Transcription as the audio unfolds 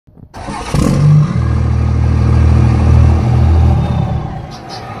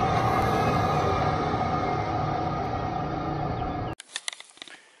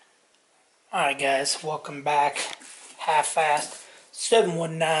Guys, welcome back. Half-assed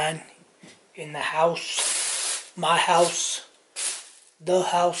 719 in the house, my house, the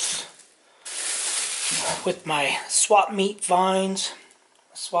house, with my swap meet finds,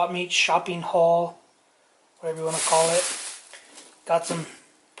 swap meet shopping haul, whatever you want to call it. Got some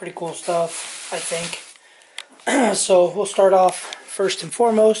pretty cool stuff, I think. So we'll start off first and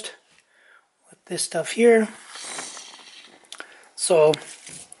foremost with this stuff here. So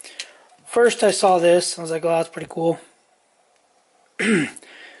first I saw this, I was like, oh, that's pretty cool.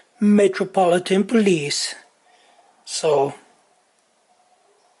 Metropolitan Police. So,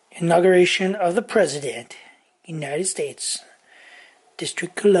 inauguration of the President, United States,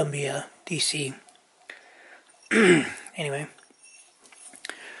 District Columbia, DC. Anyway.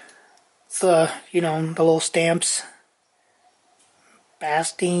 So, you know, the little stamps.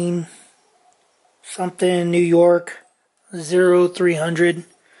 Bastine, something, New York, 0300.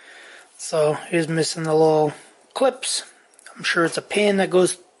 So here's missing the little clips. I'm sure it's a pin that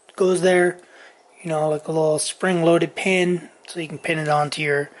goes there. You know, like a little spring-loaded pin, so you can pin it onto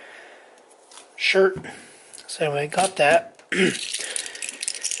your shirt. So anyway, got that.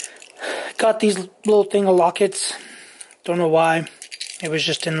 Got these little thing of lockets. Don't know why. It was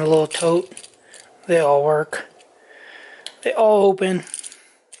just in the little tote. They all work. They all open.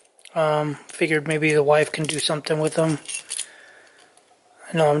 Figured maybe the wife can do something with them.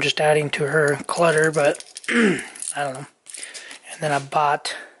 I know I'm just adding to her clutter, but I don't know. And then I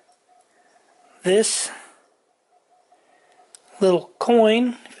bought this little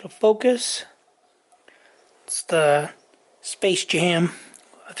coin, if it'll focus. It's the Space Jam.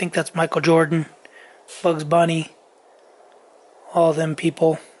 I think that's Michael Jordan, Bugs Bunny, all them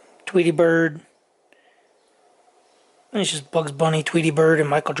people. Tweety Bird. And it's just Bugs Bunny, Tweety Bird, and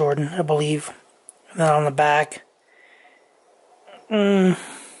Michael Jordan, I believe. And then on the back, I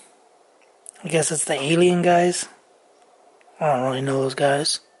guess it's the alien guys. I don't really know those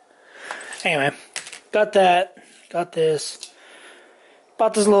guys. Anyway, got that. Got this.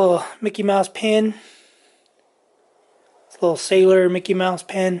 Bought this little Mickey Mouse pin. This little sailor Mickey Mouse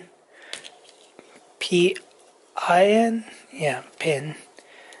pin. P-I-N? Yeah, pin.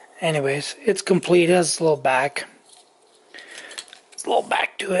 Anyways, it's complete. It has a little back. There's a little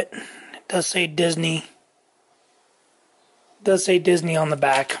back to it. It does say Disney. It does say Disney on the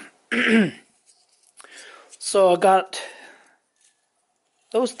back. So I got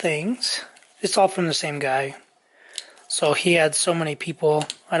those things. It's all from the same guy. So he had so many people.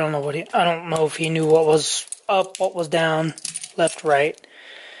 I don't know if he knew what was up, what was down, left, right.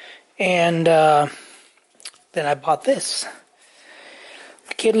 And then I bought this.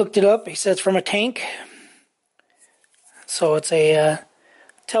 The kid looked it up. He said it's from a tank. So it's a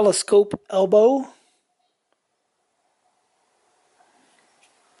telescope elbow.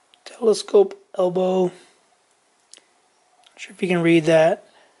 Telescope elbow. Not sure if you can read that.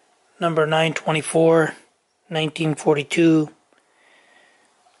 Number 924, 1942.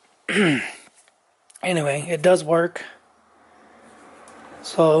 Anyway, it does work.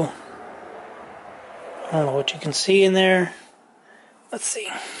 So, I don't know what you can see in there. Let's see.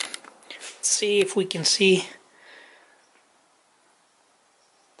 Let's see if we can see.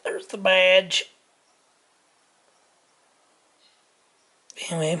 There's the badge.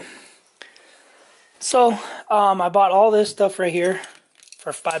 Anyway. So, I bought all this stuff right here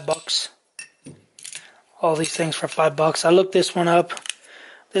for $5. All these things for $5. I looked this one up.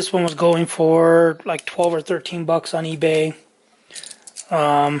 This one was going for like 12 or 13 bucks on eBay.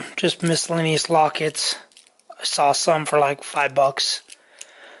 Just miscellaneous lockets. I saw some for like $5.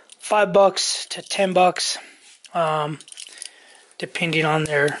 $5 to $10, depending on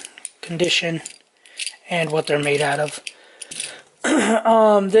their condition and what they're made out of.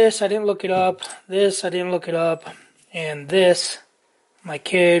 This, I didn't look it up. This, I didn't look it up. And this, my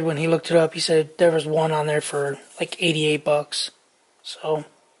kid, when he looked it up, he said there was one on there for like $88. So,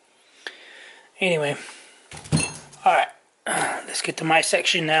 anyway. Alright, let's get to my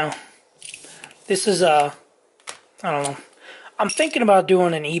section now. This is, I don't know. I'm thinking about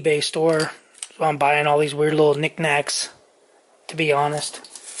doing an eBay store. So I'm buying all these weird little knickknacks, to be honest.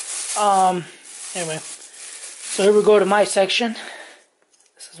 Anyway. So here we go to my section.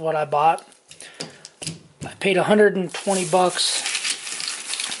 This is what I bought. I paid 120 bucks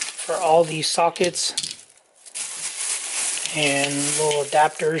for all these sockets and little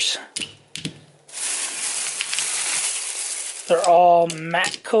adapters. They're all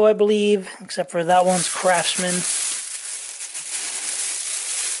Matco, I believe, except for that one's Craftsman.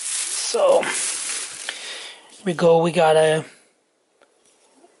 So we go. We got a.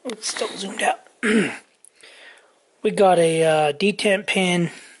 It's still zoomed out. We got a detent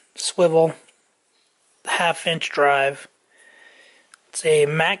pin, swivel, half-inch drive. It's a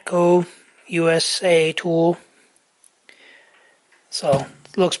Matco USA tool. So,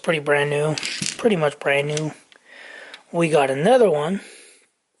 it looks pretty brand new. Pretty much brand new. We got another one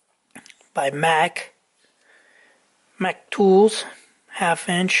by Mac Tools,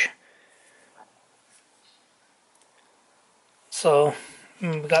 half-inch. So,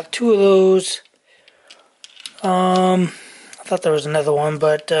 we got two of those. I thought there was another one,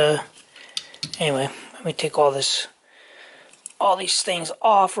 but anyway, let me take all these things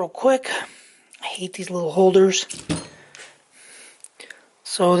off real quick. I hate these little holders.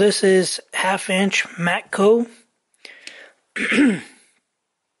 So this is half-inch Matco,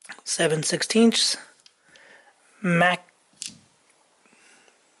 7/16 Matco,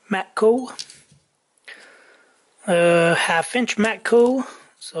 half-inch Matco.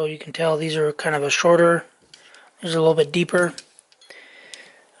 So you can tell these are kind of a shorter. These are a little bit deeper.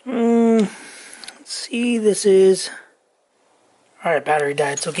 Let's see, this is... Alright, battery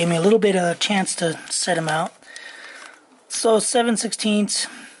died, so it gave me a little bit of a chance to set them out. So 7/16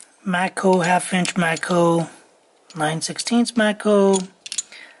 Matco, half-inch Matco, 9/16 Matco, I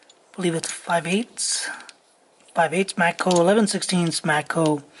believe it's 5/8 Matco, 11/16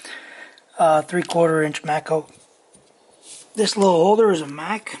 Matco, 3/4 inch Matco. This little holder is a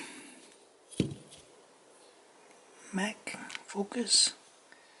Mac Focus.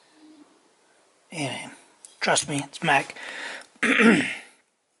 Anyway, trust me, it's Mac.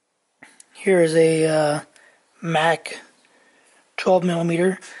 Here is a Mac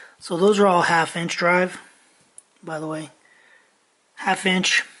 12mm. So those are all half-inch drive, by the way.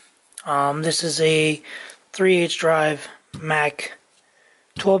 Half-inch. This is a 3/8 drive Mac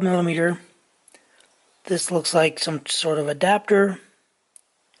 12mm. This looks like some sort of adapter.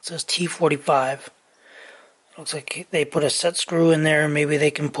 It says T45. Looks like they put a set screw in there. Maybe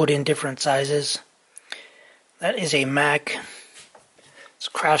they can put in different sizes. That is a Mac. It's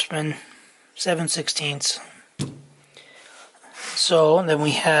Craftsman 7/16. So then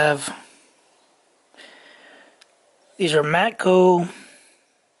we have, these are Matco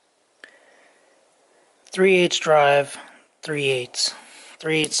 3/8 drive,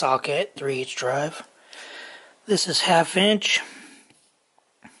 3/8 socket, 3/8 drive. This is half-inch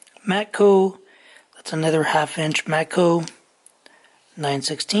Matco. That's another half-inch Matco.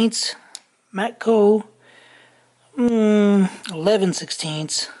 9/16 Matco.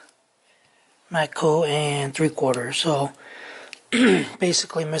 11/16 Matco, and 3/4. So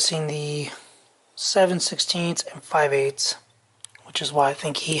basically missing the 7/16 and 5/8, which is why I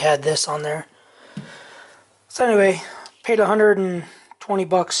think he had this on there. So anyway, paid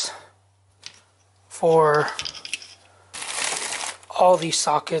 $120 for all these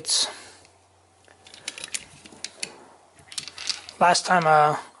sockets. Last time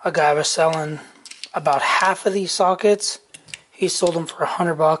a guy was selling about half of these sockets, he sold them for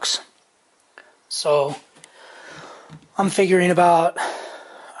 $100. So I'm figuring about,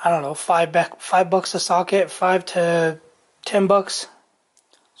 I don't know, $5 a socket, $5 to $10.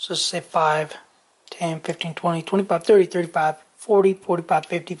 So just say 5, 10, 15, 20, 25, 30, 35, 40, 45,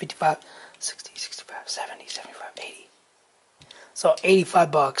 50, 55, 60, 65, 70, 75, 80. So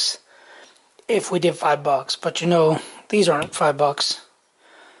 $85 if we did $5. But you know, these aren't $5.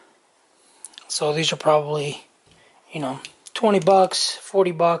 So these are probably, you know, $20,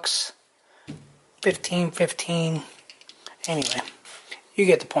 $40, 15. Anyway, you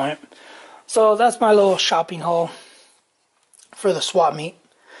get the point. So that's my little shopping haul for the swap meet.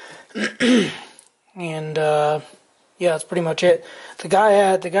 And yeah, that's pretty much it. The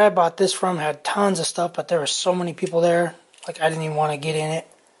guy I bought this from had tons of stuff, but there were so many people there, like I didn't even want to get in it.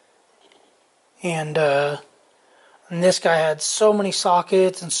 And this guy had so many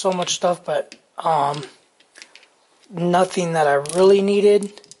sockets and so much stuff, but nothing that I really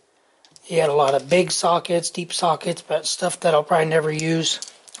needed. He had a lot of big sockets, deep sockets, but stuff that I'll probably never use.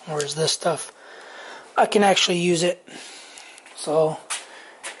 Whereas this stuff, I can actually use it. So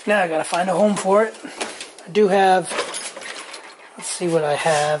now I gotta find a home for it. I do have, let's see what I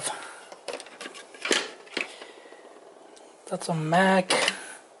have. That's a Mac.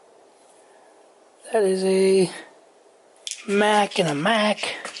 That is a Mac and a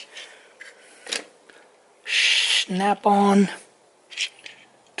Mac. Snap-on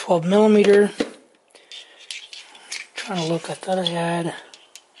 12mm. Trying to look, I thought I had a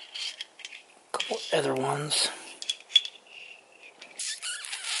couple other ones.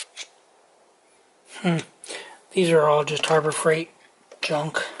 These are all just Harbor Freight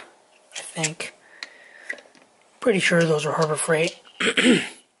junk, I think. Pretty sure those are Harbor Freight.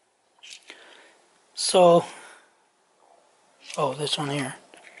 So, oh, this one here.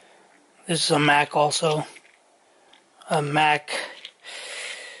 This is a Mac also. A Mac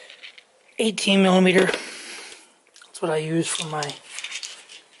 18mm. That's what I use for my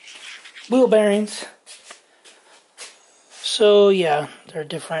wheel bearings. So yeah, they're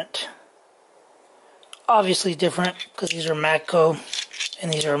different. Obviously different because these are Macco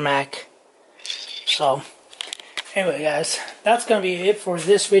and these are Mac. So anyway guys, that's going to be it for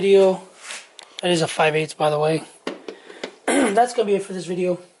this video. That is a 5/8 by the way. That's going to be it for this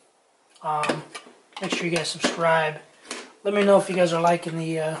video. Make sure you guys subscribe. Let me know if you guys are liking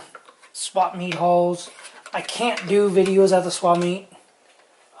the swap meet hauls. I can't do videos at the swap meet.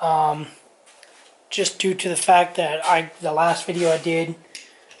 Just due to the fact that the last video I did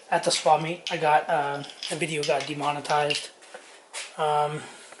at the swap meet, the video got demonetized.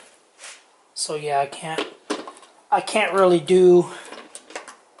 So yeah, I can't really do,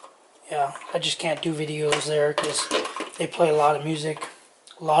 I just can't do videos there because they play a lot of music,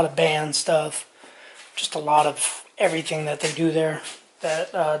 a lot of band stuff, just a lot of everything that they do there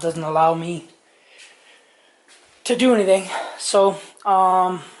that doesn't allow me to do anything. So,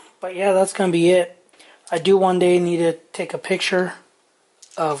 but yeah, that's going to be it. I do one day need to take a picture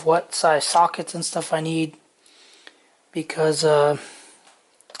of what size sockets and stuff I need because I'm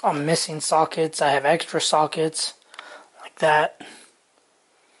missing sockets. I have extra sockets like that.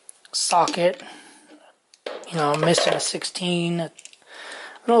 Socket, you know, I'm missing a 16, an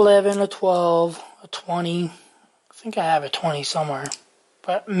 11, a 12, a 20. I think I have a 20 somewhere,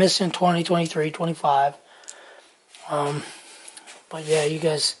 but I'm missing 20, 23, 25. But yeah, you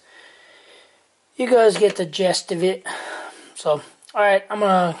guys get the gist of it. So, alright, I'm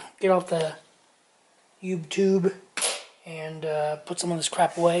gonna get off the YouTube and put some of this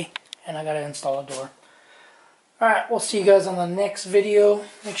crap away, and I gotta install a door. Alright, we'll see you guys on the next video.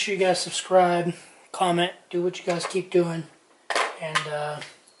 Make sure you guys subscribe, comment, do what you guys keep doing, and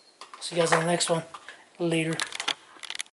see you guys on the next one. Later.